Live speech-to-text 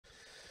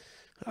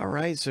All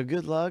right, so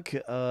good luck.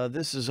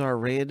 This is our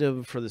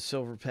random for the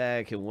silver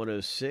pack in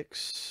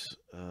 106.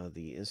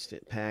 The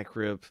instant pack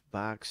rip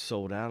box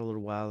sold out a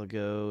little while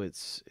ago.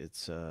 It's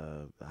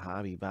the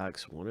hobby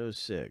box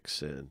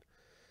 106, and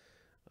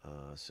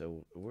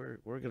so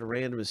we're gonna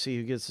random and see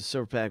who gets the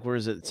silver pack.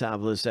 Where's it at the top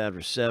of the list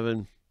after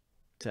 7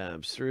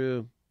 times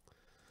through?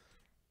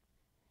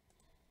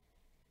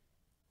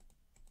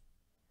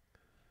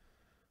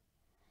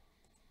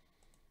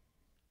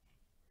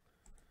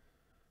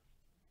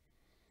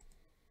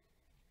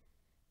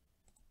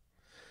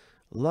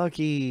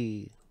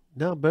 Lucky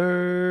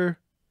number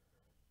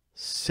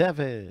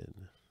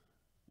 7.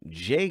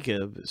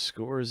 Jacob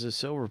scores a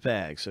silver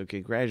pack. So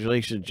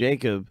congratulations,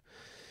 Jacob.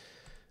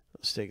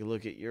 Let's take a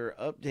look at your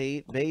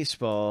update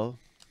baseball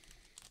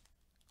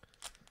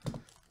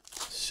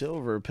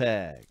silver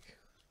pack.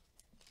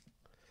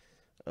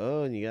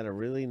 Oh, and you got a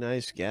really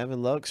nice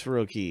Gavin Lux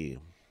rookie.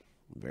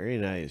 Very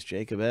nice.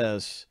 Jacob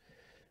S.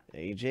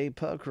 AJ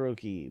Puck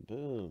rookie.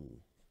 Boom.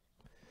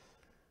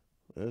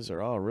 Those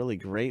are all really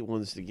great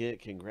ones to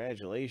get.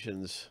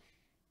 Congratulations.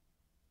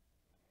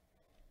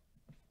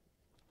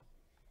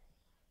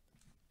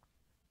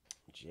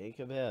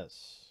 Jacob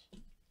S.